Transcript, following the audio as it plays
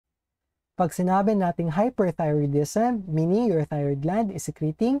Pag sinabi nating hyperthyroidism, meaning your thyroid gland is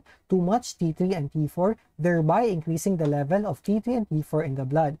secreting too much T3 and T4, thereby increasing the level of T3 and T4 in the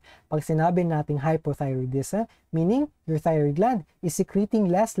blood. Pag sinabi nating hypothyroidism, meaning your thyroid gland is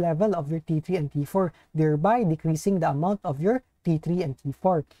secreting less level of your T3 and T4, thereby decreasing the amount of your T3 and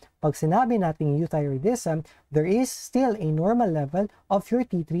T4. Pag sinabi nating euthyroidism, there is still a normal level of your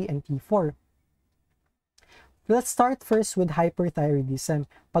T3 and T4. Let's start first with hyperthyroidism.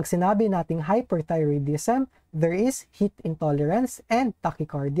 Pag sinabi nating hyperthyroidism, there is heat intolerance and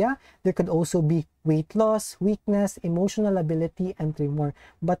tachycardia. There could also be weight loss, weakness, emotional lability, and tremor.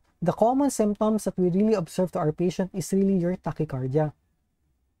 But the common symptoms that we really observe to our patient is really your tachycardia.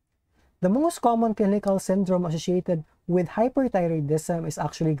 The most common clinical syndrome associated with hyperthyroidism is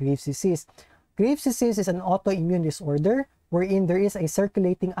actually Graves' disease. Graves' disease is an autoimmune disorder wherein there is a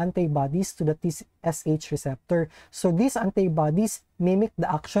circulating antibodies to the TSH receptor. So these antibodies mimic the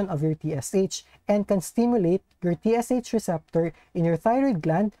action of your TSH and can stimulate your TSH receptor in your thyroid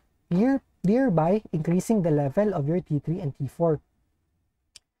gland, thereby increasing the level of your T3 and T4.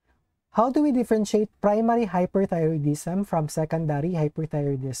 How do we differentiate primary hyperthyroidism from secondary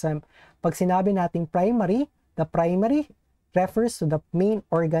hyperthyroidism? Pag sinabi nating primary, the primary refers to the main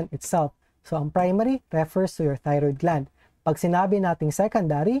organ itself. So ang primary refers to your thyroid gland. Pag sinabi nating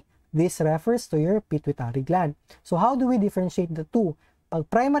secondary, this refers to your pituitary gland. So how do we differentiate the two? Pag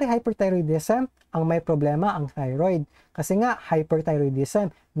primary hyperthyroidism, ang may problema ang thyroid. Kasi nga, hyperthyroidism,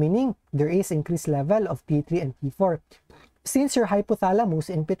 meaning there is increased level of T3 and T4. Since your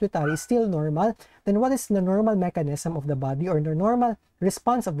hypothalamus and pituitary is still normal, then what is the normal mechanism of the body or the normal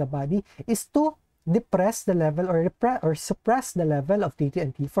response of the body is to depress the level or suppress the level of T3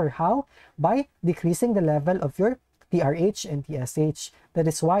 and T4. How? By decreasing the level of your TRH and TSH. That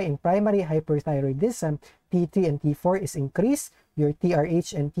is why in primary hyperthyroidism, T3 and T4 is increased, your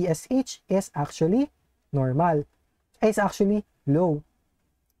TRH and TSH is actually normal, is actually low.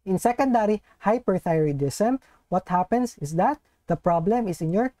 In secondary hyperthyroidism, what happens is that the problem is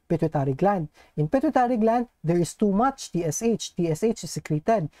in your pituitary gland. In pituitary gland, there is too much TSH. TSH is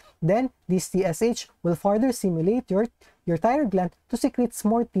secreted. Then, this TSH will further stimulate your thyroid gland to secrete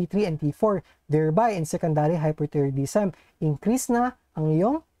more T3 and T4. Thereby, in secondary hyperthyroidism, increase na ang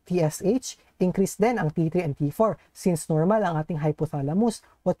iyong TSH, increase din ang T3 and T4. Since normal ang ating hypothalamus,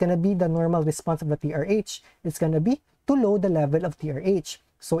 what gonna be the normal response of the TRH? It's gonna be to lower the level of TRH.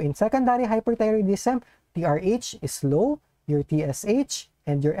 So, in secondary hyperthyroidism, TRH is low, your TSH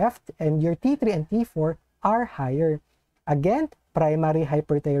and your T3 and T4 are higher. Again, primary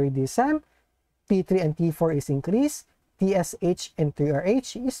hyperthyroidism, T3 and T4 is increased, TSH and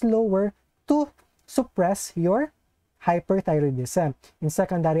TRH is lower to suppress your hyperthyroidism. In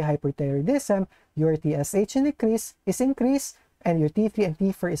secondary hyperthyroidism, your TSH is increased and your T3 and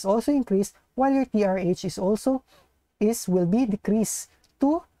T4 is also increased, while your TRH will be decreased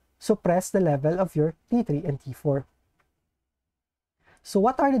to suppress the level of your T3 and T4. So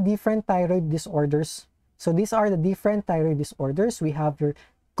what are the different thyroid disorders? So these are the different thyroid disorders. We have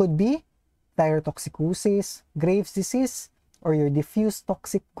could be thyrotoxicosis, Graves' disease, or your diffuse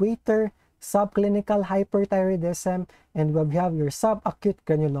toxic goiter, subclinical hyperthyroidism, and we have your subacute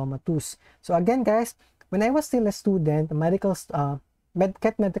granulomatous. So again guys, when I was still a student, medtech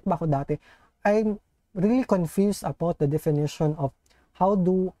pa ako dati, I'm really confused about the definition of how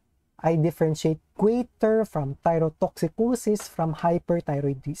do I differentiate goiter from thyrotoxicosis from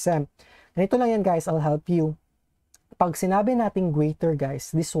hyperthyroidism. Ganito lang yan guys, I'll help you. Pag sinabi nating goiter guys,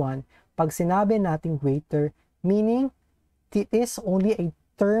 this one, pag sinabi nating goiter, meaning it is only a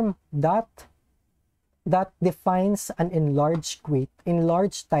term that defines an enlarged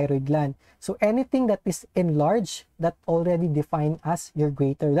thyroid gland. So anything that is enlarged, that already defined as your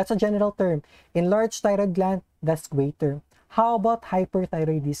goiter. That's a general term. Enlarged thyroid gland, that's goiter. How about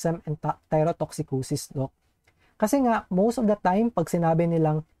hyperthyroidism and thyrotoxicosis, Doc? Kasi nga, most of the time, pag sinabi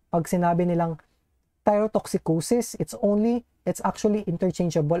nilang thyrotoxicosis, it's actually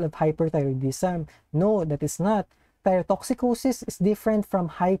interchangeable of hyperthyroidism. No, that is not. Thyrotoxicosis is different from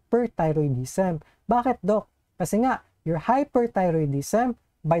hyperthyroidism. Bakit, Doc? Kasi nga, your hyperthyroidism,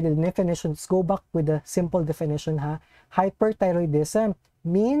 by the definition, let's go back with the simple definition, ha? Hyperthyroidism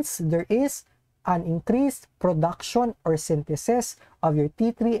means there is an increased production or synthesis of your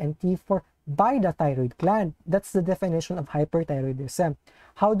T3 and T4 by the thyroid gland. That's the definition of hyperthyroidism.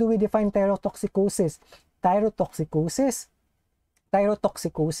 How do we define thyrotoxicosis? Thyrotoxicosis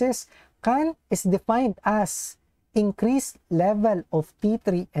is defined as increased level of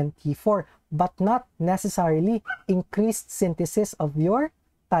T3 and T4 but not necessarily increased synthesis of your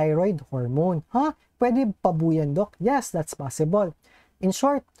thyroid hormone. Pwede pa bu yan, Doc? Yes, that's possible. In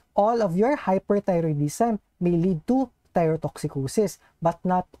short, All of your hyperthyroidism may lead to thyrotoxicosis, but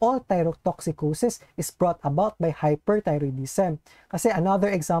not all thyrotoxicosis is brought about by hyperthyroidism. Kasi another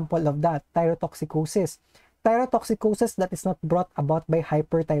example of that, thyrotoxicosis. Thyrotoxicosis that is not brought about by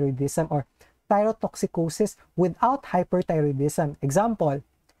hyperthyroidism, or thyrotoxicosis without hyperthyroidism. Example,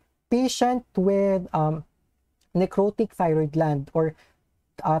 patient with necrotic thyroid gland, or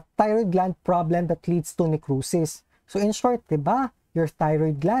thyroid gland problem that leads to necrosis. So in short, diba, your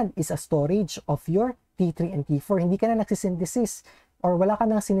thyroid gland is a storage of your T3 and T4. Hindi ka na nagsisynthesis or wala ka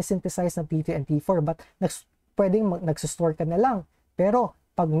nang sinisynthesize ng T3 and T4, but pwedeng nagsistore ka na lang. Pero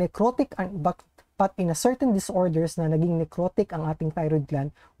pag necrotic, but in a certain disorders na naging necrotic ang ating thyroid gland,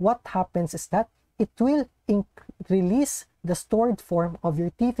 what happens is that it will release the stored form of your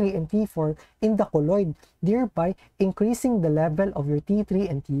T3 and T4 in the colloid, thereby increasing the level of your T3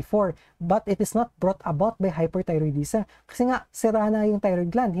 and T4. But it is not brought about by hyperthyroidism. Kasi nga, sira na yung thyroid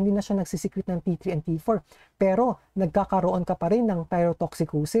gland, hindi na siya nagsisecrete ng T3 and T4. Pero, nagkakaroon ka pa rin ng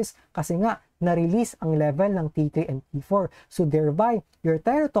thyrotoxicosis kasi nga, na-release ang level ng T3 and T4. So, thereby, your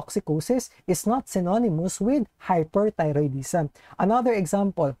thyrotoxicosis is not synonymous with hyperthyroidism. Another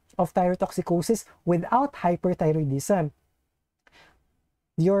example of thyrotoxicosis without hyperthyroidism.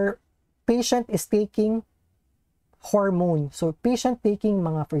 Your patient is taking hormone. So, patient taking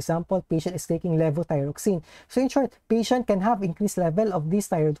for example, patient is taking levothyroxine. So, in short, patient can have increased level of this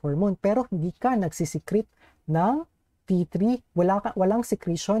thyroid hormone, pero hindi ka nagsisecrete ng T3, walang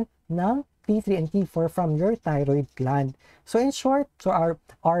secretion ng T3 and T4 from your thyroid gland. So, in short, so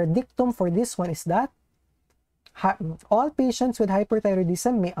our dictum for this one is that all patients with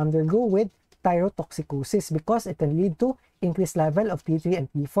hyperthyroidism may undergo with thyrotoxicosis because it can lead to increased level of T3 and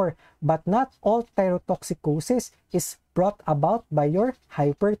T4. But not all thyrotoxicosis is brought about by your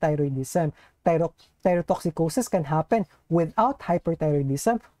hyperthyroidism. Thyrotoxicosis can happen without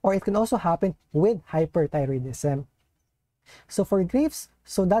hyperthyroidism, or it can also happen with hyperthyroidism. So for Graves,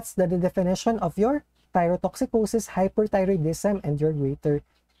 so that's the definition of your thyrotoxicosis, hyperthyroidism, and your greater.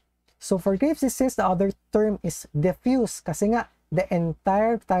 So for Graves' disease, the other term is diffuse kasi nga the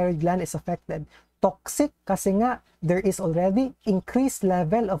entire thyroid gland is affected. Toxic kasi nga there is already increased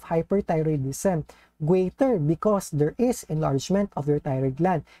level of hyperthyroidism. Greater because there is enlargement of your thyroid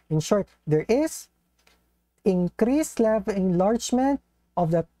gland. In short, there is increased level enlargement of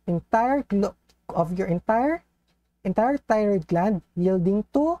the entire thyroid gland, yielding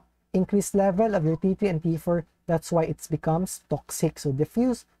to increased level of your T3 and T4. That's why it becomes toxic. So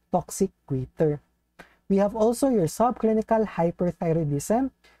diffuse, toxic, greater. We have also your subclinical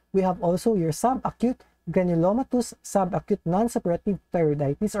hyperthyroidism. We have also your subacute granulomatous subacute non-suppurative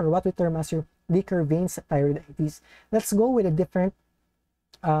thyroiditis, or what we term as your Dicker veins thyroiditis. Let's go with the different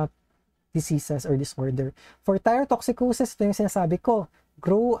diseases or disorder. For thyrotoxicosis, ito yung sinasabi ko,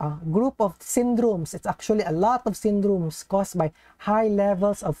 group of syndromes. It's actually a lot of syndromes caused by high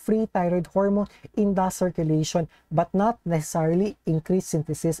levels of free thyroid hormone in the circulation, but not necessarily increased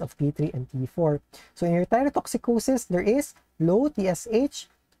synthesis of T3 and T4. So in your thyrotoxicosis, there is low TSH,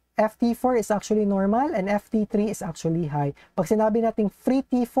 FT4 is actually normal, and FT3 is actually high. Pag sinabi natin free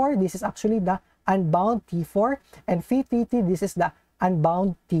T4, this is actually the unbound T4, and free T3, this is the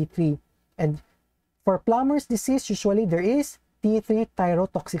unbound T3. And for Plummer's disease, usually there is T3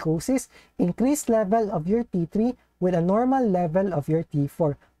 thyrotoxicosis, increased level of your T3 with a normal level of your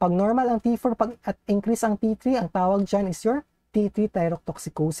T4. Pag normal ang T4, pag at increase ang T3, ang tawag dyan is your T3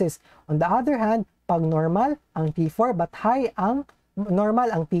 thyrotoxicosis. On the other hand, pag normal ang T4 but high ang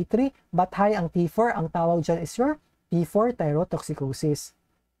normal ang T3 but high ang T4, ang tawag dyan is your T4 thyrotoxicosis.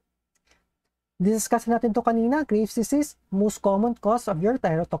 Discuss natin to kanina, Graves' disease, most common cause of your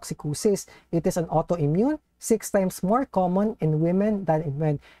thyrotoxicosis. It is an autoimmune, 6 times more common in women than in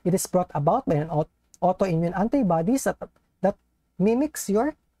men. It is brought about by an autoimmune antibodies that mimics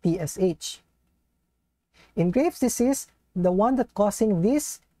your TSH. In Graves' disease, the one that causing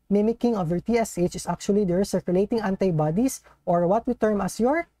this mimicking of your TSH is actually their circulating antibodies, or what we term as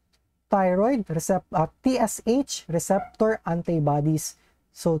your TSH receptor antibodies.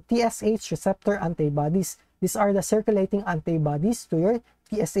 So TSH receptor antibodies, these are the circulating antibodies to your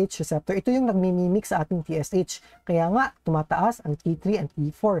TSH receptor. Ito yung nagmimimik sa ating TSH. Kaya nga, tumataas ang T3 and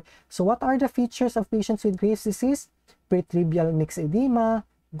T4. So what are the features of patients with Graves' disease? Pretrivial mixed edema,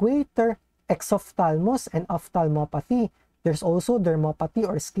 goiter, exophthalmos, and ophthalmopathy. There's also dermopathy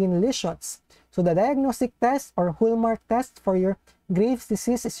or skin lesions. So the diagnostic test or hallmark test for your Graves'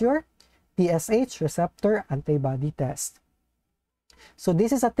 disease is your TSH receptor antibody test. So this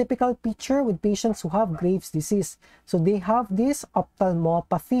is a typical picture with patients who have Graves' disease. So they have this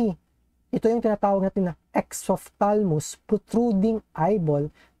ophthalmopathy. Ito yung tinatawag natin na exophthalmos, protruding eyeball.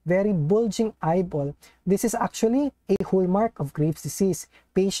 very bulging eyeball. This is actually a hallmark of Graves' disease.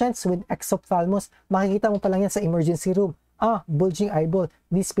 Patients with exophthalmos, makikita mo pa lang yan sa emergency room. Bulging eyeball.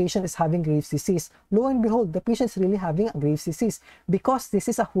 This patient is having Graves' disease. Lo and behold, the patient is really having a Graves' disease because this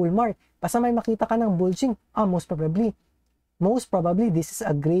is a hallmark. Basta may makita ka ng bulging, most probably this is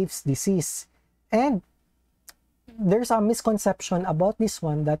a Graves' disease. And there's a misconception about this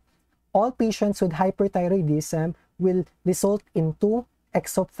one that all patients with hyperthyroidism will result into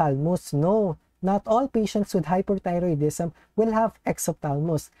exophthalmos. No, not all patients with hyperthyroidism will have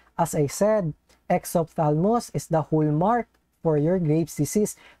exophthalmos. As I said, exophthalmos is the hallmark for your Graves'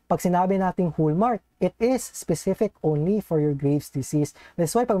 disease. Pag sinabi nating hallmark, it is specific only for your Graves' disease.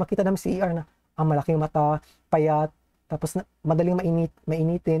 That's why pag makita namin si ER na ang malaking mata, payat, tapos madaling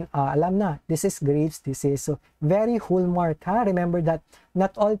mainitin, alam na, this is Graves' disease. So, very hallmark, ha? Remember that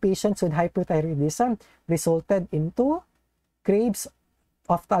not all patients with hyperthyroidism resulted into Graves'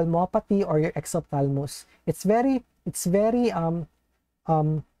 ophthalmopathy or your exophthalmos. It's very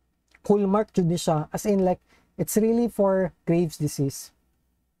hallmark jud siya, as in like, it's really for Graves' disease.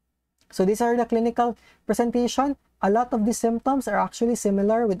 So, these are the clinical presentation. A lot of the symptoms are actually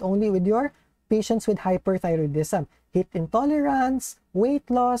similar with your patients with hyperthyroidism. Heat intolerance, weight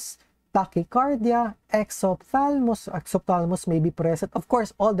loss, tachycardia, exophthalmos. Exophthalmos may be present. Of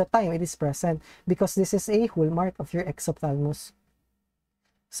course, all the time it is present because this is a hallmark of your exophthalmos.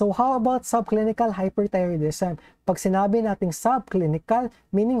 So how about subclinical hyperthyroidism? Pag sinabi nating subclinical,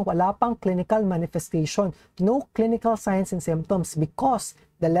 meaning wala pang clinical manifestation, no clinical signs and symptoms because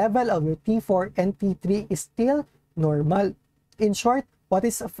the level of your T4 and T3 is still normal. In short, what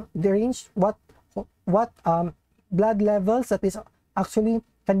is the range? What blood levels that is actually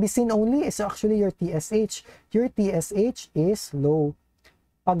can be seen only is actually your TSH. Your TSH is low.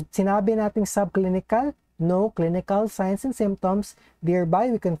 Pag sinabi nating subclinical, no clinical signs and symptoms,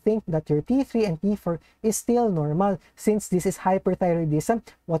 thereby we can think that your T3 and T4 is still normal. Since this is hyperthyroidism,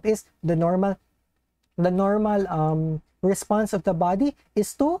 what is the normal response of the body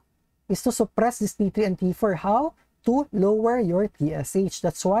is to suppress this T3 and T4. How? To lower your TSH.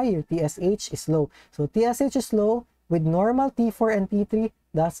 That's why your TSH is low. So TSH is low with normal T4 and T3.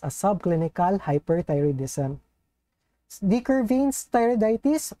 That's a subclinical hyperthyroidism. Decurvein's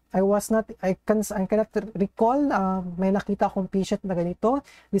thyroiditis, I cannot recall may nakita akong patient na ganito.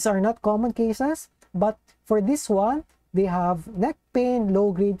 These are not common cases, but for this one, they have neck pain,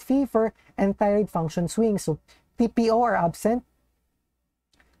 low-grade fever, and thyroid function swings. So TPO are absent.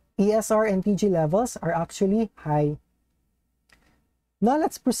 ESR and TG levels are actually high. Now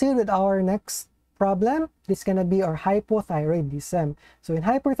let's proceed with our next problem. This is gonna be our hypothyroidism. So in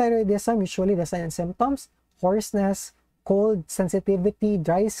hyperthyroidism, usually the signs and symptoms: hoarseness, cold, sensitivity,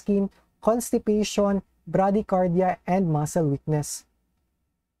 dry skin, constipation, bradycardia, and muscle weakness.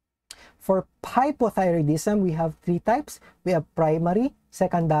 For hypothyroidism, we have three types. We have primary,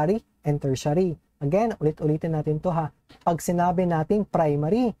 secondary, and tertiary. Again, ulit-ulitin natin to ha. Pag sinabi nating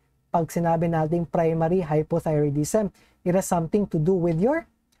primary hypothyroidism, it has something to do with your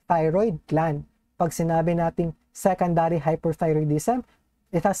thyroid gland. Pag sinabi nating secondary hyperthyroidism,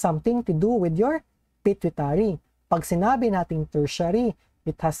 it has something to do with your pituitary. Pag sinabi nating tertiary,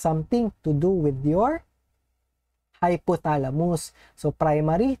 it has something to do with your hypothalamus. So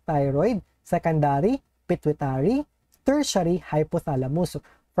primary, thyroid; secondary, pituitary; tertiary, hypothalamus. So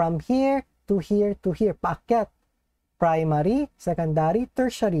from here to here to here, paakyat. Primary, secondary,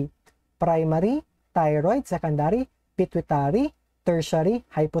 tertiary. Primary, thyroid; secondary, pituitary; tertiary,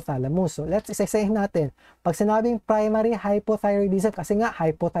 hypothalamus. So let's isa-isahin natin. Pag sinabing primary hypothyroidism, kasi nga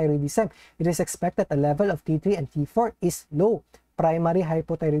hypothyroidism, it is expected a level of T3 and T4 is low. Primary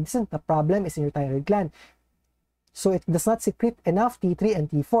hypothyroidism, the problem is in your thyroid gland. So it does not secrete enough T3 and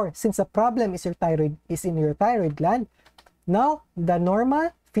T4. Since the problem is in your thyroid gland, now the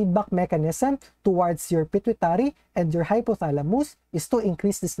normal feedback mechanism towards your pituitary and your hypothalamus is to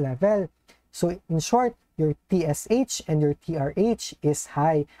increase this level. So in short, your TSH and your TRH is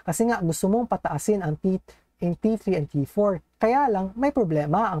high. Kasi nga gusto mong pataasin ang T3 and T4. Kaya lang may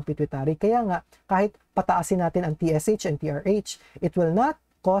problema ang pituitary. Kaya nga kahit pataasin natin ang TSH and TRH, it will not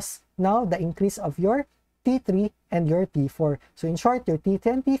cause now the increase of your T3 and your T4. So in short, your T3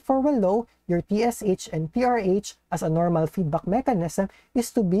 and T4 will low, your TSH and TRH as a normal feedback mechanism is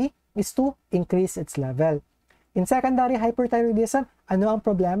to increase its level. In secondary hyperthyroidism, ano ang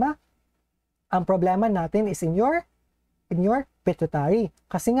problema? Ang problema natin is in your pituitary.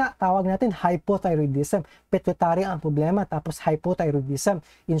 Kasi nga, tawag natin hypothyroidism. Pituitary ang problema, tapos hypothyroidism.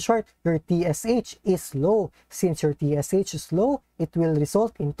 In short, your TSH is low. Since your TSH is low, it will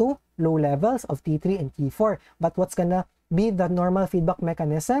result into low levels of T3 and T4. But what's gonna be the normal feedback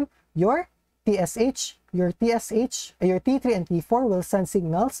mechanism, your T3 and T4 will send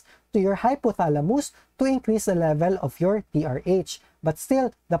signals to your hypothalamus to increase the level of your TRH. But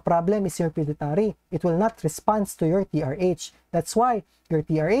still, the problem is your pituitary. It will not respond to your TRH. That's why your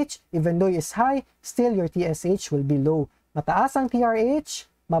TRH, even though is high, still your TSH will be low. Mataas ang TRH,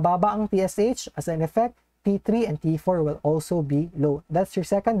 mababa ang TSH. As an effect, T3 and T4 will also be low. That's your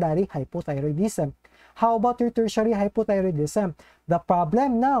secondary hypothyroidism. How about your tertiary hypothyroidism? The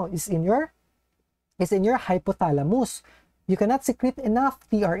problem now is in your hypothalamus. You cannot secrete enough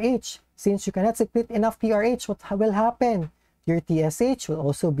TRH. Since you cannot secrete enough TRH, what will happen? Your TSH will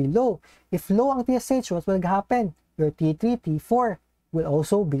also be low. If low ang TSH, what will happen? Your T3, T4 will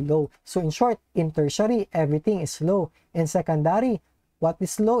also be low. So in short, in tertiary, everything is low. In secondary, what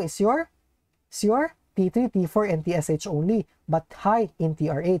is low is your T3, T4, and TSH only, but high in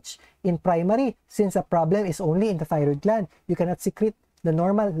TRH. In primary, since the problem is only in the thyroid gland, you cannot secrete the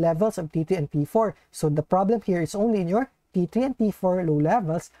normal levels of T3 and T4. So the problem here is only in your T3 and T4 low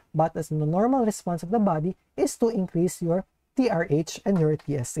levels, but as the normal response of the body is to increase your TRH and your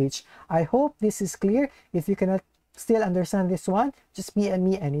TSH. I hope this is clear. If you cannot still understand this one, just PM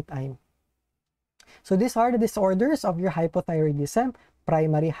me anytime. So these are the disorders of your hypothyroidism: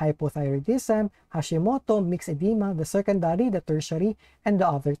 primary hypothyroidism, Hashimoto, mixed edema, the secondary, the tertiary, and the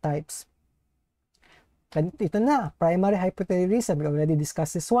other types. Ito na, primary hypothyroidism. We already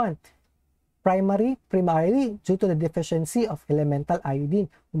discussed this one. Primarily due to the deficiency of elemental iodine.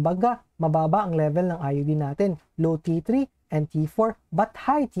 Kumbaga, mababa ang level ng iodine natin. Low T3 and T4, but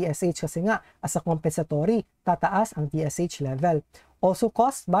high TSH kasi nga, as a compensatory, tataas ang TSH level. Also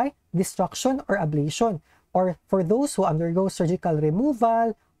caused by destruction or ablation, or for those who undergo surgical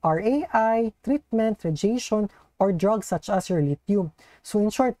removal, RAI, treatment, radiation, or drugs such as your lithium. So in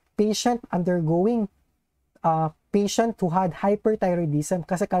short, patient who had hyperthyroidism,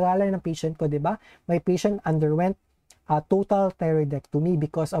 kasi kagala ng patient ko, di ba? My patient underwent total thyroidectomy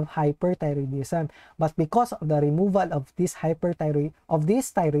because of hyperthyroidism. But because of the removal of this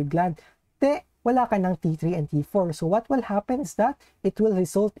thyroid gland, wala ka ng T3 and T4. So what will happen is that it will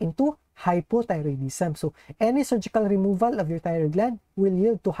result into hypothyroidism. So any surgical removal of your thyroid gland will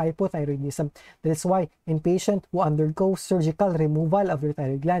yield to hypothyroidism. That is why in patients who undergo surgical removal of your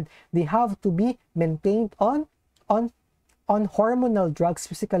thyroid gland, they have to be maintained on hormonal drugs,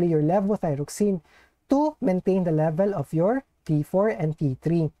 specifically your levothyroxine, to maintain the level of your T4 and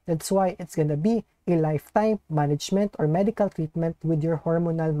T3. That's why it's gonna be a lifetime management or medical treatment with your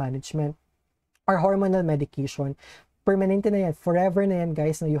hormonal management or hormonal medication. Permanente na yan, forever na yan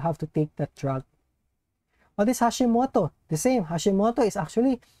guys, na you have to take that drug. What is Hashimoto? The same. Hashimoto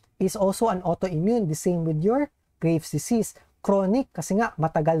is also an autoimmune. The same with your Graves' disease. Chronic kasi nga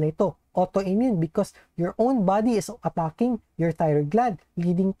matagal na ito. Autoimmune because your own body is attacking your thyroid gland,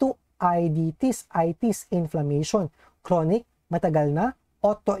 leading to IDTs, itis, inflammation. Chronic, matagal na.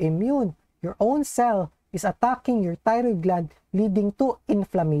 Autoimmune, your own cell is attacking your thyroid gland, leading to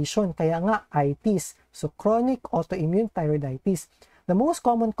inflammation, kaya nga itis. So chronic autoimmune thyroiditis. The most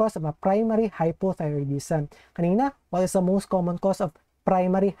common cause of a primary hypothyroidism. Kanina, what is the most common cause of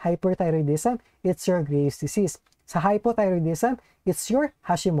primary hyperthyroidism? It's your Graves' disease. Sa hypothyroidism, it's your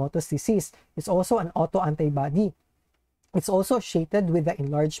Hashimoto's disease. It's also an autoantibody. It's also associated with the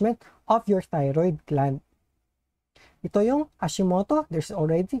enlargement of your thyroid gland. Ito yung Hashimoto, there's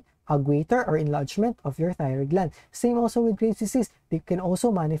already a greater or enlargement of your thyroid gland. Same also with Graves' disease. They can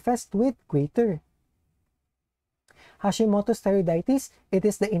also manifest with greater. Hashimoto's thyroiditis, it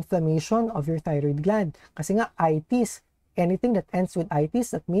is the inflammation of your thyroid gland. Kasi nga, itis, anything that ends with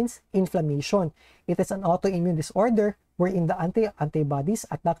itis, that means inflammation. It is an autoimmune disorder wherein the antibodies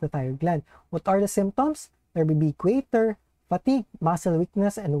attack the thyroid gland. What are the symptoms? There may be greater fatigue, muscle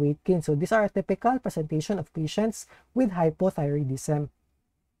weakness, and weight gain. So these are a typical presentation of patients with hypothyroidism.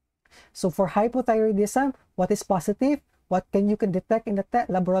 So for hypothyroidism, what is positive? What you can detect in the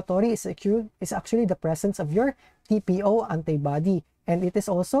laboratory is actually the presence of your TPO antibody. And it is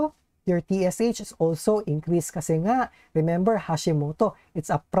also, your TSH is also increased kasi nga, remember Hashimoto, it's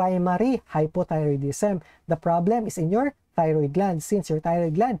a primary hypothyroidism. The problem is in your thyroid gland. Since your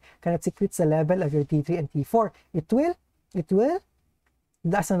thyroid gland cannot secrete the level of your T3 and T4, it will,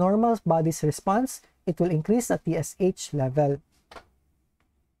 as a normal body's response, it will increase the TSH level.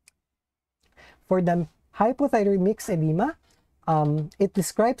 For the hypothyroid mixed edema, it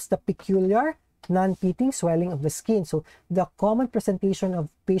describes the peculiar non-pitting swelling of the skin. So the common presentation of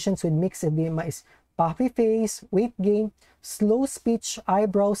patients with mixed edema is puffy face, weight gain, slow speech,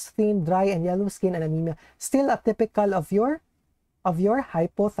 eyebrows thin, dry and yellow skin, and anemia. Still typical of your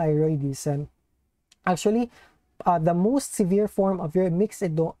hypothyroidism. Actually, the most severe form of your mixed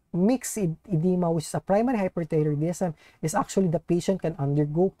edema, which is a primary hyperthyroidism, is actually the patient can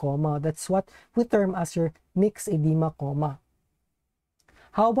undergo coma. That's what we term as your mixed edema coma.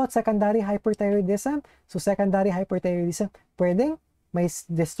 How about secondary hyperthyroidism? So secondary hyperthyroidism, pwedeng may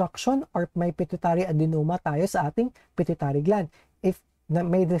destruction or may pituitary adenoma tayo sa ating pituitary gland. If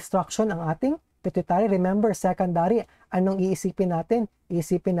may destruction ang ating pituitary, remember, secondary, anong iisipin natin?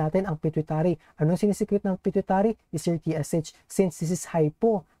 Iisipin natin ang pituitary. Anong sinisikret ng pituitary? Is your TSH. Since this is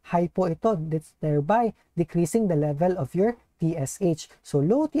hypo ito, that's thereby decreasing the level of your TSH. So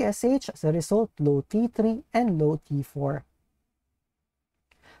low TSH, as a result, low T3 and low T4.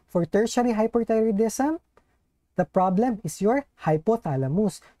 For tertiary hyperthyroidism, the problem is your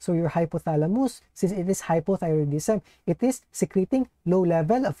hypothalamus. So your hypothalamus, since it is hypothyroidism, it is secreting low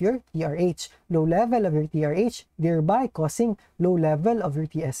level of your TRH. Low level of your TRH, thereby causing low level of your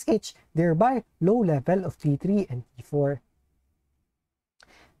TSH, thereby low level of T3 and T4.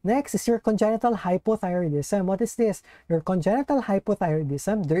 Next is your congenital hypothyroidism. What is this? Your congenital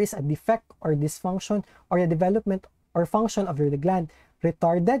hypothyroidism, there is a defect or dysfunction or the development or function of your gland.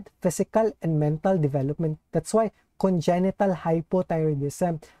 Retarded physical and mental development. That's why congenital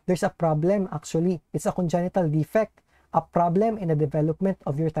hypothyroidism. There's a problem actually. It's a congenital defect. A problem in the development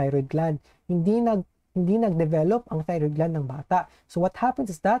of your thyroid gland. Hindi nag-develop ang thyroid gland ng bata. So what happens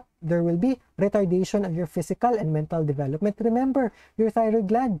is that there will be retardation of your physical and mental development. Remember, your thyroid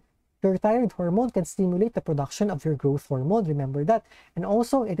gland, your thyroid hormone can stimulate the production of your growth hormone. Remember that. And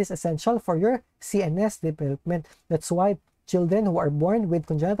also, it is essential for your CNS development. That's why children who are born with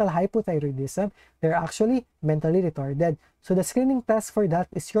congenital hypothyroidism, they're actually mentally retarded. So the screening test for that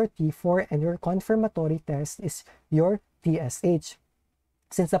is your T4 and your confirmatory test is your TSH.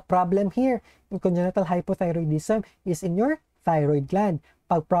 Since the problem here in congenital hypothyroidism is in your thyroid gland.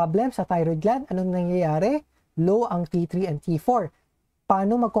 Pag problem sa thyroid gland, anong nangyayari? Low ang T3 and T4.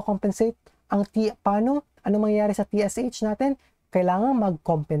 Paano magko-compensate ang anong mangyayari sa TSH natin? Kailangan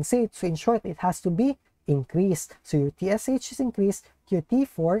mag-compensate. So in short, it has to be increased. So your TSH is increased, your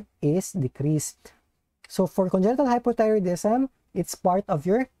T4 is decreased. So for congenital hypothyroidism, it's part of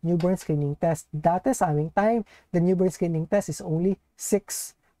your newborn screening test. Dati sa aming time, the newborn screening test is only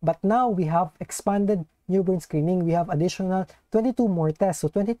 6. But now we have expanded newborn screening. We have additional 22 more tests. So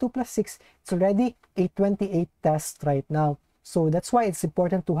 22 plus 6, it's already a 28 test right now. So that's why it's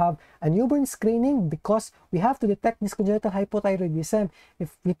important to have a newborn screening, because we have to detect this congenital hypothyroidism.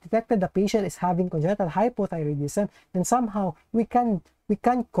 If we detected the patient is having congenital hypothyroidism, then somehow we can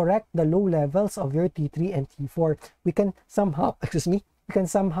correct the low levels of your T3 and T4. We can somehow,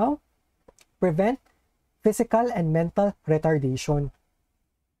 prevent physical and mental retardation.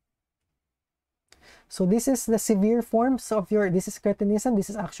 So this is the severe forms of your, this is cretinism. This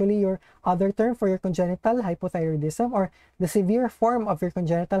is actually your other term for your congenital hypothyroidism, or the severe form of your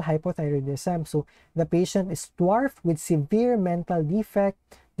congenital hypothyroidism. So the patient is dwarfed with severe mental defect.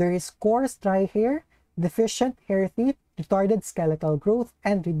 There is coarse dry hair, deficient hair teeth, retarded skeletal growth,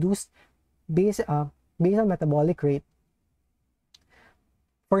 and reduced basal metabolic rate.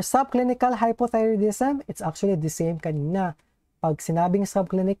 For subclinical hypothyroidism, it's actually the same kanina. Pag sinabing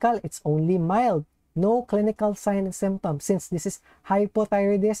subclinical, it's only mild. No clinical sign and symptom. Since this is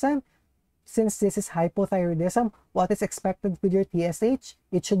hypothyroidism, what is expected with your TSH?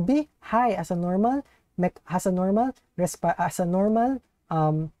 It should be high as a normal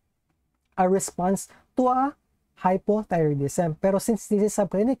response to a hypothyroidism. Pero since this is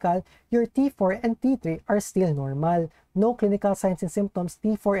subclinical, your T4 and T3 are still normal. No clinical signs and symptoms.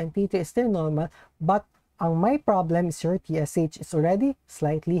 T4 and T3 is still normal, but ang may problem is your TSH. It's already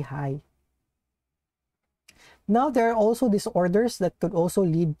slightly high. Now, there are also disorders that could also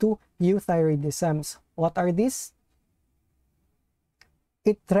lead to euthyroidisms. What are these?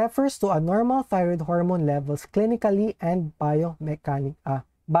 It refers to abnormal thyroid hormone levels clinically and biochemically.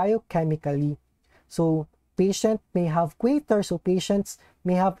 So, patient may have quater, so patients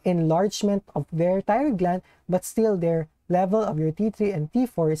may have enlargement of their thyroid gland, but still their level of your T3 and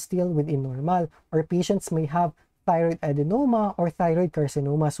T4 is still within normal. Or patients may have thyroid adenoma or thyroid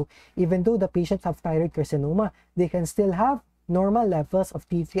carcinoma. So even though the patients have thyroid carcinoma, they can still have normal levels of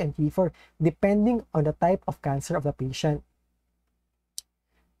T3 and T4 depending on the type of cancer of the patient.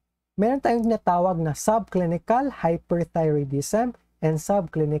 Meron tayong tinatawag na subclinical hyperthyroidism and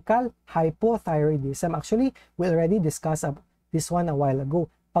subclinical hypothyroidism. Actually, we already discussed this one a while ago.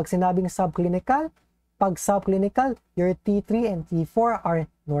 Pag sinabing subclinical, your T3 and T4 are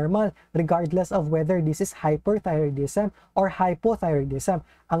normal regardless of whether this is hyperthyroidism or hypothyroidism.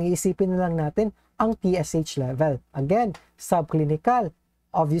 Ang iisipin na lang natin ang TSH level. Again, subclinical,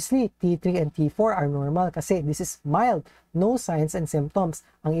 Obviously, T3 and T4 are normal kasi this is mild, no signs and symptoms.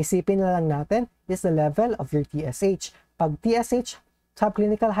 Ang isipin na lang natin is the level of your TSH. Pag TSH,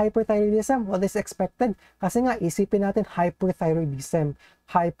 subclinical hyperthyroidism, what is expected? Kasi nga, isipin natin hyperthyroidism.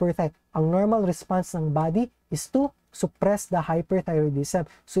 Ang normal response ng body is to suppress the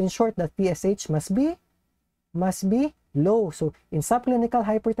hyperthyroidism. So in short, the TSH must be low. So in subclinical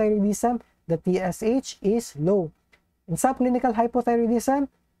hyperthyroidism, the TSH is low. In subclinical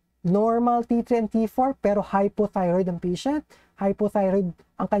hypothyroidism, normal T3 and T4 pero hypothyroid ang patient. Hypothyroid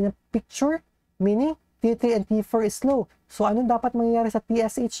ang kanyang picture, meaning T3 and T4 is low. So anong dapat mangyayari sa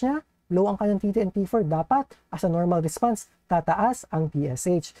TSH niya? Low ang kanyang T3 and T4. Dapat, as a normal response, tataas ang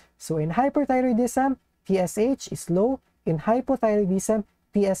TSH. So in hyperthyroidism, TSH is low. In hypothyroidism,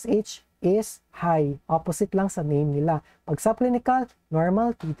 TSH is high. Opposite lang sa name nila. Pag subclinical,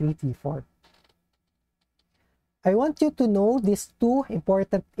 normal T3, T4. I want you to know these two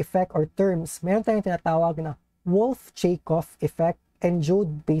important effect or terms. Meron tayong tinatawag na Wolff-Chaikoff effect and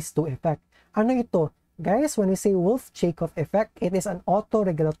Joad-Basedow effect. Ano ito? Guys, when we say Wolff-Chaikoff effect, it is an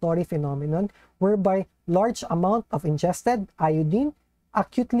autoregulatory phenomenon whereby large amount of ingested iodine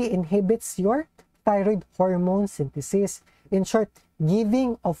acutely inhibits your thyroid hormone synthesis. In short,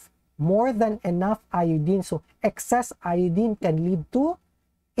 giving of more than enough iodine. So, excess iodine can lead to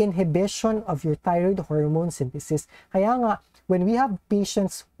inhibition of your thyroid hormone synthesis. Kaya nga, when we have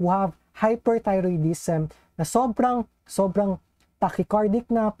patients who have hyperthyroidism na sobrang tachycardic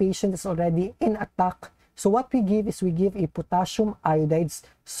na, patient is already in attack. So what we give is we give a potassium iodide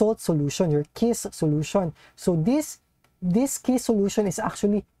salt solution, your KISS solution. So this KISS solution is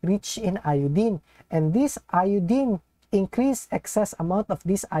actually rich in iodine. And this iodine, increased excess amount of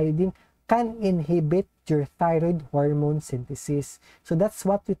this iodine can inhibit your thyroid hormone synthesis. So that's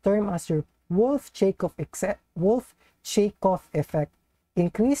what we term as your Wolff-Chaikoff effect.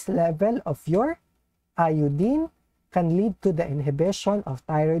 Increased level of your iodine can lead to the inhibition of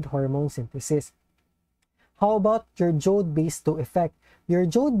thyroid hormone synthesis. How about your Joad-Basedow effect? Your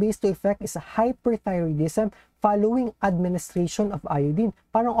Joad-Basedow effect is a hyperthyroidism following administration of iodine.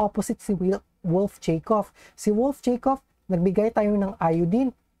 Parang opposite si Wolff-Chaikoff. Si Wolff-Chaikoff, nagbigay tayo ng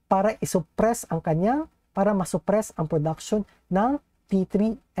iodine para isuppress ang para masuppress ang production ng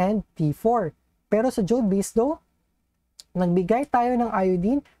T3 and T4. Pero sa Joad-Basedow, nagbigay tayo ng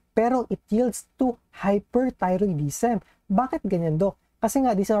iodine pero it yields to hyperthyroidism. Bakit ganyan, Dok? Kasi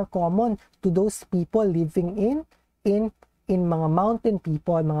nga, these are common to those people living in mga mountain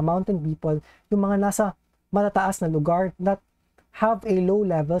people, yung mga nasa matataas na lugar that have a low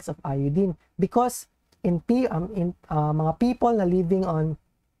levels of iodine. Because mga people na living on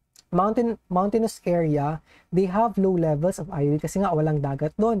mountainous area, they have low levels of iodine kasi nga walang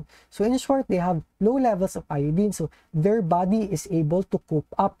dagat doon. So in short, they have low levels of iodine. So their body is able to cope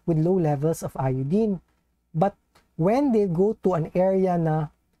up with low levels of iodine. But when they go to an area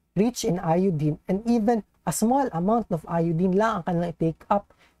na rich in iodine and even a small amount of iodine lang ang kanilang take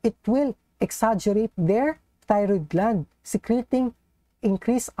up, it will exaggerate their thyroid gland, secreting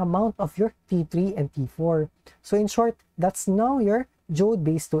increased amount of your T3 and T4. So in short, that's now your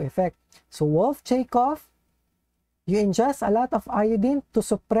Joad-Basedow effect. So Wolff-Chaikoff, you ingest a lot of iodine to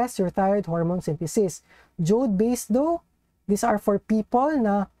suppress your thyroid hormone synthesis. Joad-Basedow, these are for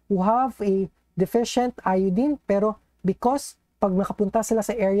people who have a deficient iodine, pero because pag nakapunta sila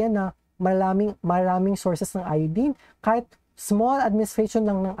sa area na maraming sources ng iodine, kahit small administration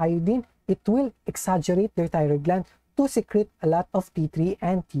lang ng iodine, it will exaggerate their thyroid gland to secrete a lot of T3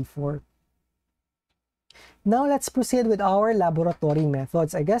 and T4. Now, let's proceed with our laboratory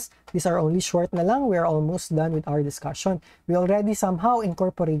methods. I guess these are only short na lang. We are almost done with our discussion. We already somehow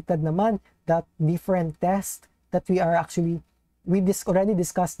incorporated naman that different test that we already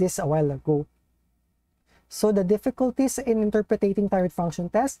discussed this a while ago. So, the difficulties in interpreting thyroid function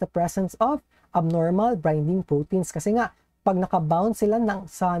test, the presence of abnormal binding proteins. Kasi nga, pag nakabound sila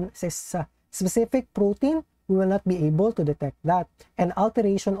sa specific protein, we will not be able to detect that. And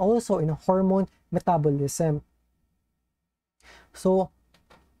alteration also in hormone metabolism. So,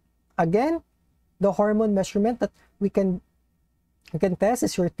 again, the hormone measurement that we can test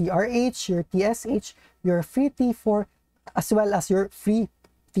is your TRH, your TSH, your free T4, as well as your free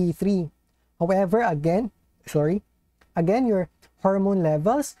T3. However, again, your hormone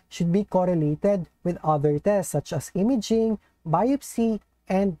levels should be correlated with other tests such as imaging, biopsy,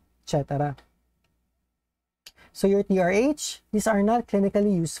 and etc. So your TRH, these are not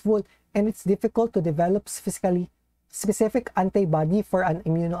clinically useful and it's difficult to develop specific antibody for an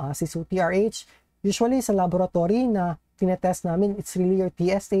immunoassay. So TRH, usually sa laboratory na tinetest namin, it's really your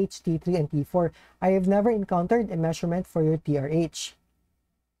TSH, T3, and T4. I have never encountered a measurement for your TRH.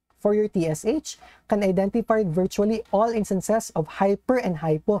 for your TSH can identify virtually all instances of hyper and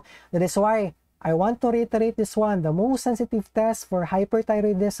hypo. That is why I want to reiterate this one. The most sensitive test for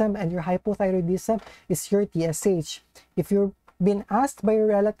hyperthyroidism and your hypothyroidism is your TSH. If you've been asked by your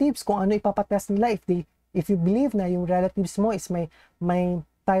relatives kung ano ipapatest nila, if you believe na yung relatives mo is my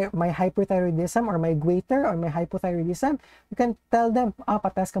hyperthyroidism or my goiter or my hypothyroidism, you can tell them,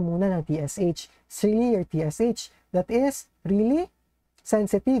 patest ka muna ng TSH. It's really your TSH that is really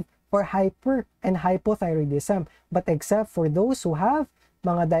sensitive for hyper and hypothyroidism. But except for those who have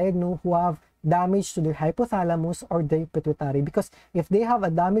who have damage to their hypothalamus or their pituitary, because if they have a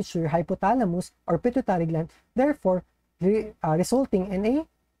damage to their hypothalamus or pituitary gland, therefore resulting in a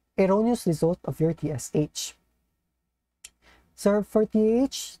erroneous result of your TSH. So for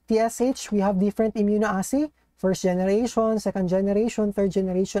TSH, we have different immunoassay: first generation, second generation, third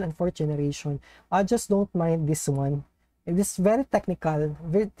generation, and fourth generation. I just don't mind this one. It is very technical.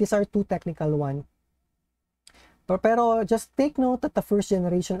 These are two technical ones. Pero just take note that the first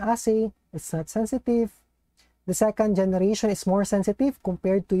generation assay is not sensitive. The second generation is more sensitive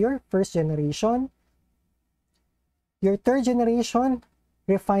compared to your first generation. Your third generation,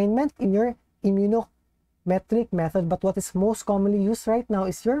 refinement in your immunometric method, but what is most commonly used right now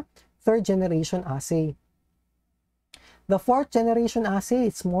is your third generation assay. The fourth generation assay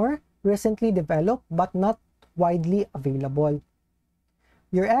is more recently developed but not widely available.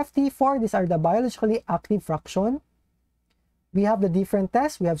 Your FT4, these are the biologically active fraction. We have the different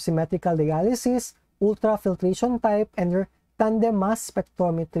tests. We have symmetrical dialysis, ultrafiltration type, and your tandem mass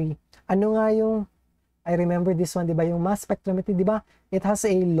spectrometry. Ano nga yung, I remember this one, di ba? Yung mass spectrometry, di ba? It has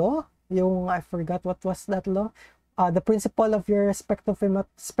a law. Yung, I forgot what was that law. The principle of your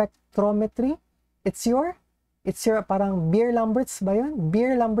spectrometry, it's your parang Beer-Lambert's ba yun?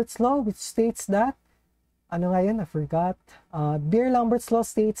 Beer-Lambert's law, which states that, ano nga yun? I forgot. Beer-Lambert's law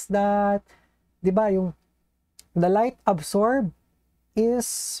states that, di ba, yung the light absorbed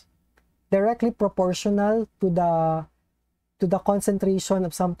is directly proportional to the concentration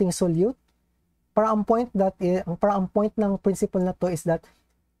of something solute. Parang ang point ng principle na to is that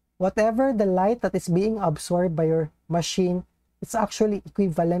whatever the light that is being absorbed by your machine, it's actually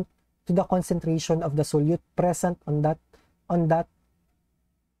equivalent to the concentration of the solute present on that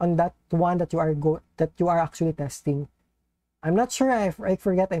one that you are actually testing. I'm not sure, I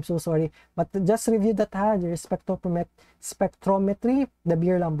forget, I'm so sorry, but just review that, your spectrometry, the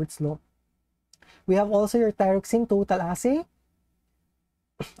Beer-Lambert's law. We have also your thyroxine total assay,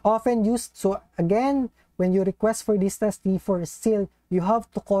 often used. So again, when you request for this test T4, still you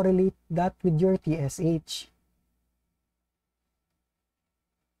have to correlate that with your TSH.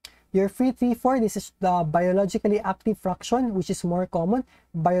 Your free T4, this is the biologically active fraction, which is more common.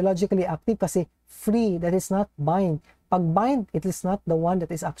 Biologically active kasi free, that is not bind. Pag bind, it is not the one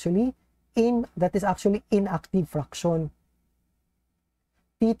that is actually inactive fraction.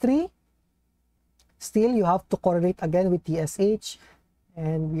 T3, still you have to correlate again with TSH,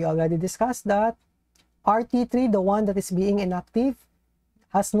 and we already discussed that. RT3, the one that is being inactive,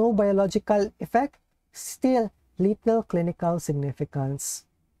 has no biological effect, still little clinical significance.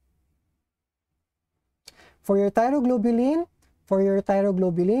 For your thyroglobulin,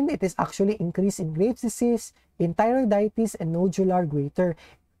 it is actually increased in Graves' disease, in thyroiditis, and nodular goiter.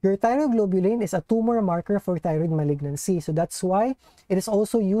 Your thyroglobulin is a tumor marker for thyroid malignancy. So that's why it is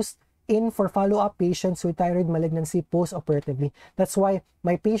also used for follow-up patients with thyroid malignancy post-operatively. That's why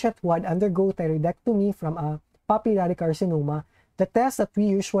my patient who had undergo thyroidectomy from a papillary carcinoma, the test that we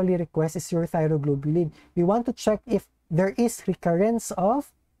usually request is your thyroglobulin. We want to check if there is recurrence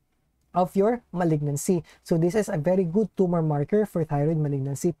of your malignancy. So this is a very good tumor marker for thyroid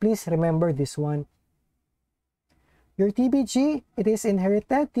malignancy. Please remember this one. Your TBG, it is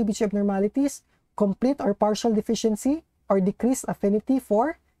inherited TBG abnormalities, complete or partial deficiency, or decreased affinity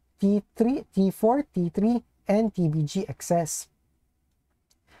for T3, T4, T3, and TBG excess.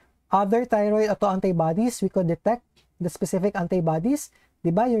 Other thyroid autoantibodies, we could detect the specific antibodies.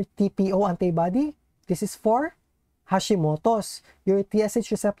 Diba, your TPO antibody, this is for Hashimoto's. Your TSH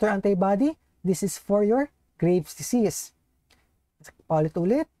receptor antibody, this is for your Graves' disease. Paulit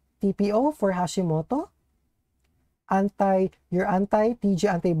ulit, TPO for Hashimoto. Your anti-TG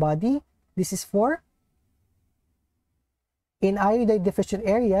antibody, this is for in iodide deficient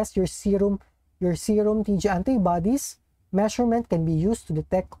areas, your serum TG antibodies measurement can be used to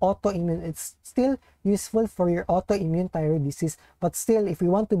detect autoimmune. It's still useful for your autoimmune thyroid disease, but still, if we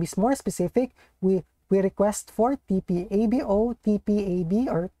want to be more specific, we request for TPABO, TPAB,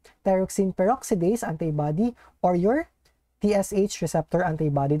 or thyroxine peroxidase antibody, or your TSH receptor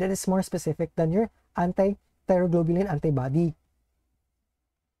antibody. That is more specific than your anti-thyroglobulin antibody.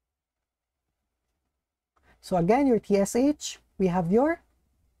 So again, your TSH, we have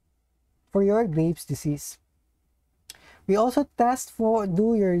for your Graves' disease. We also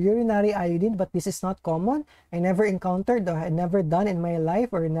do your urinary iodine, but this is not common. I never encountered, or I never done in my life,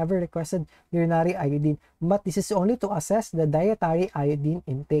 or never requested urinary iodine. But this is only to assess the dietary iodine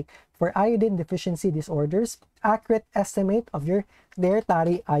intake. For iodine deficiency disorders, accurate estimate of your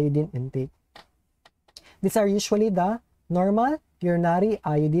dietary iodine intake. These are usually the normal urinary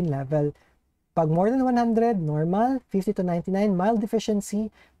iodine level. Pag more than 100, normal, 50 to 99, mild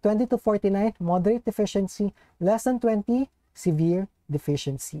deficiency, 20 to 49, moderate deficiency, less than 20, severe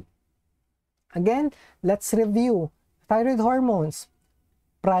deficiency. Again, let's review. Thyroid hormones,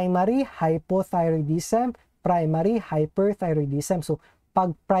 primary hypothyroidism, primary hyperthyroidism. So,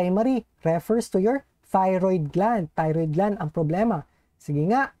 pag primary refers to your thyroid gland. Thyroid gland ang problema. Sige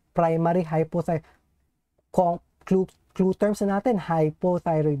nga, primary hypothyroidism. Clue terms na natin,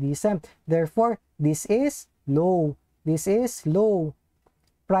 hypothyroidism. Therefore, this is low. This is low.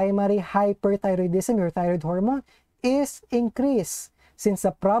 Primary hyperthyroidism, your thyroid hormone, is increased. Since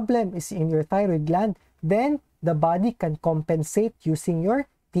the problem is in your thyroid gland, then the body can compensate using your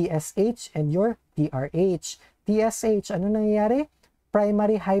TSH and your TRH. TSH, ano nangyayari?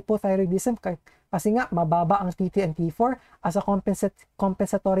 Primary hypothyroidism, kasi nga, mababa ang T3 and T4. As a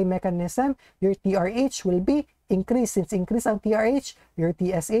compensatory mechanism, your TRH will be increased. Since increase ang TRH, your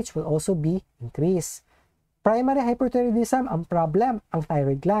TSH will also be increased. Primary hyperthyroidism, ang problem, ang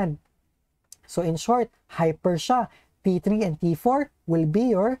thyroid gland. So in short, hyper siya. T3 and T4 will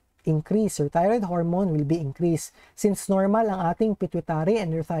be your increase. Your thyroid hormone will be increased. Since normal ang ating pituitary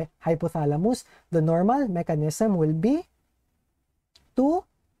and your hypothalamus, the normal mechanism will be to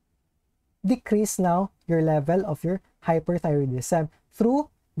decrease now your level of your hyperthyroidism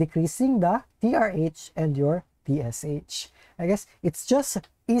through decreasing the TRH and your TSH. I guess it's just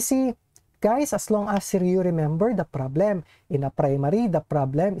easy, guys, as long as you remember the problem. In a primary, the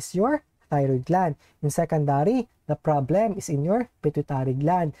problem is your thyroid gland. In secondary, the problem is in your pituitary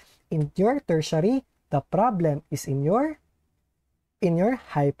gland. In your tertiary, the problem is in your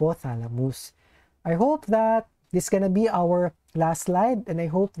hypothalamus. I hope that this is gonna be our last slide, and I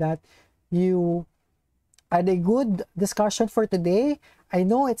hope that you had a good discussion for today. I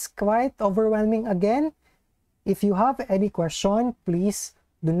know it's quite overwhelming again. If you have any question, please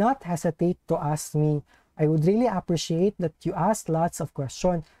do not hesitate to ask me. I would really appreciate that you ask lots of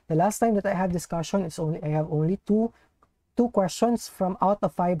questions. The last time that I had discussion, I have only two questions from out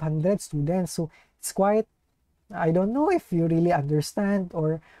of 500 students. So it's quite, I don't know if you really understand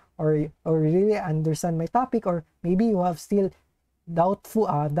or really understand my topic, or maybe you have still doubtful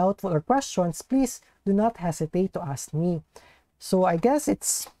or questions. Please do not hesitate to ask me. So I guess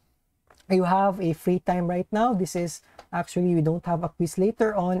you have a free time right now. This is actually, we don't have a quiz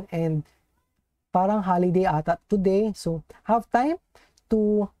later on, and parang holiday ata today, so have time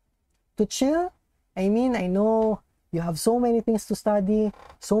to chill. I mean, I know you have so many things to study,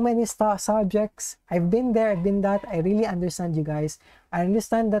 so many subjects. I've been there, I've been that. I really understand you guys. I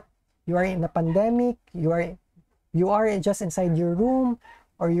understand that you are in a pandemic, you are just inside your room,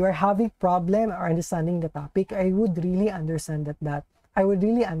 or you are having problem or understanding the topic. I would really understand that. I would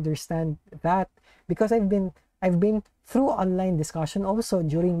really understand that, because I've been through online discussion also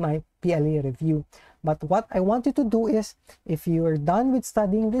during my PLA review. But what I want you to do is, if you are done with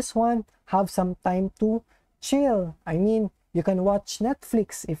studying this one, have some time to chill. I mean, you can watch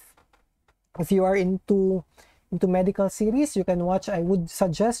Netflix. If you are into medical series, you can watch, I would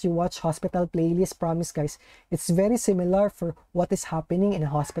suggest you watch Hospital Playlist. Promise, guys, it's very similar for what is happening in a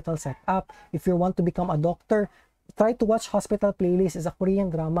hospital setup. If you want to become a doctor, try to watch Hospital Playlist. It's a Korean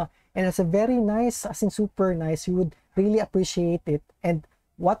drama, and it's a very nice, as in super nice. You would really appreciate it. And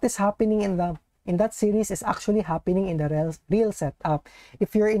what is happening in that series is actually happening in the real setup.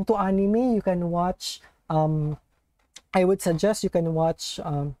 If you're into anime, you can watch, I would suggest you can watch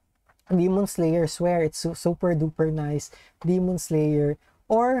Demon Slayer. Swear it's super duper nice, Demon Slayer.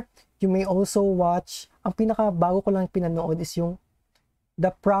 Or you may also watch, ang pinaka bago ko lang pinanood is yung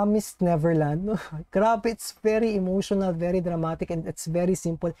The Promised Neverland. Grabe, it's very emotional, very dramatic, and it's very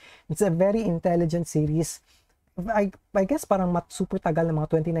simple. It's a very intelligent series. I guess parang super tagal na,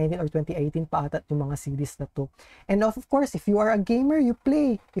 mga 2019 or 2018 pa ata yung mga series na to. And of course, if you are a gamer, you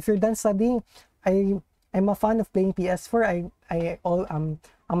play. If you're done studying, I'm a fan of playing PS4. Ang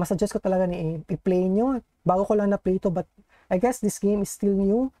masuggest ko talaga ni i-play nyo. Bago ko lang na-play to, but I guess this game is still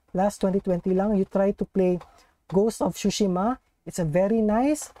new. Last 2020 lang. You try to play Ghost of Tsushima. It's a very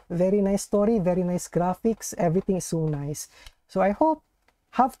nice story, very nice graphics. Everything is so nice. So I hope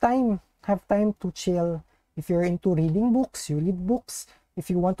have time to chill. If you're into reading books, you read books. if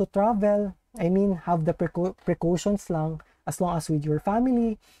you want to travel, I mean, have the precautions lang, as long as with your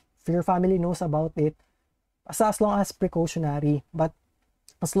family, if your family knows about it, as long as precautionary. But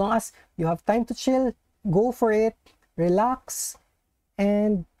as long as you have time to chill, go for it, relax,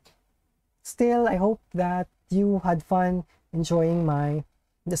 and still, I hope that you had fun enjoying my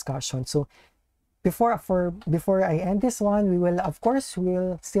discussion. So before I end this one, we will, of course,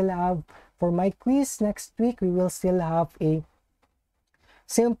 we'll still have, for my quiz next week, we will still have a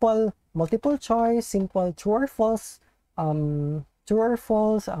simple multiple choice, simple true or false,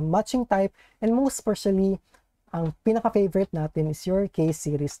 matching type, and most especially, ang pinaka-favorite natin is your case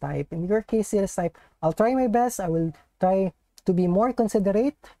series type. In your case series type, I'll try my best. I will try to be more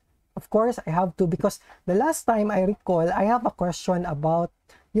considerate. Of course, I have to, because the last time I recall, I have a question about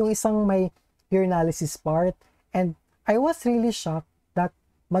yung isang may urinalysis part, and I was really shocked that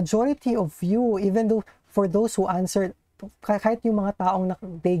majority of you, even though for those who answered, kahit yung mga taong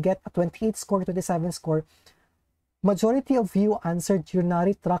they get a 28 score, 27 score, majority of you answered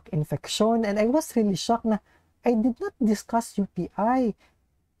urinary tract infection, and I was really shocked na I did not discuss UTI.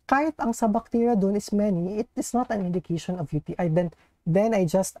 Kahit ang sa bacteria doon is many, it is not an indication of UTI. Then I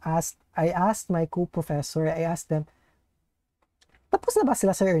asked my co-professor, I asked them, tapos na ba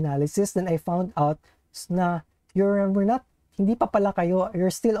sila sa urinalysis? Then I found out na hindi pa pala kayo, you're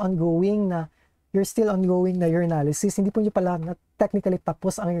still ongoing na urinalysis. Hindi po nyo pala na technically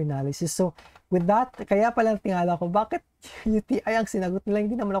tapos ang urinalysis. So, with that, kaya pala tingala ko, bakit UTI ang sinagot nila?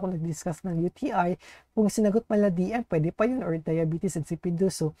 Hindi naman ako nag-discuss ng UTI. Kung sinagot pala DM, pwede pa yun, or diabetes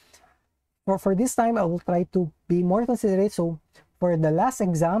insipidus. So, for this time, I will try to be more considerate. So, for the last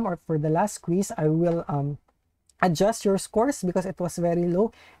exam or for the last quiz, I will adjust your scores because it was very low,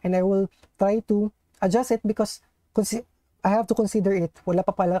 and I will try to adjust it because I have to consider it.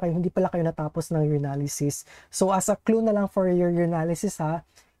 Hindi pala kayo natapos ng urinalysis. So as a clue na lang for your urinalysis ha,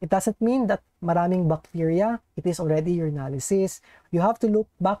 it doesn't mean that maraming bacteria, it is already urinalysis. You have to look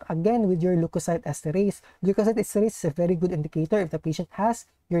back again with your leukocyte esterase. Leukocyte esterase is a very good indicator if the patient has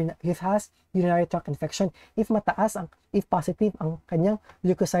urinary tract infection. If positive ang kanyang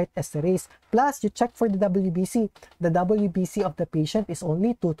leukocyte esterase. Plus, you check for the WBC. The WBC of the patient is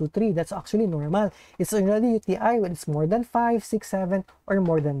only 2 to 3. That's actually normal. It's already UTI when it's more than 5, 6, 7, or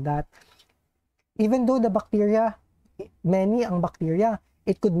more than that. Even though the bacteria, many ang bacteria,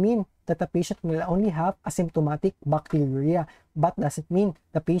 it could mean that the patient will only have asymptomatic bacteriuria, but doesn't mean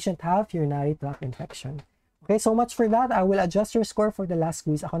the patient have urinary tract infection. Okay, so much for that. I will adjust your score for the last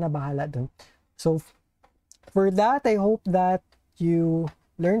quiz. Ako na bahala dun. So, for that, I hope that you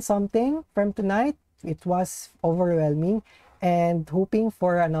learned something from tonight. It was overwhelming, and hoping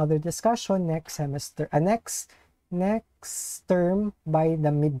for another discussion next semester, next term by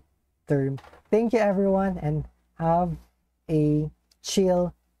the midterm. Thank you, everyone, and have a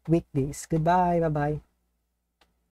chill weekdays. Goodbye. Bye-bye.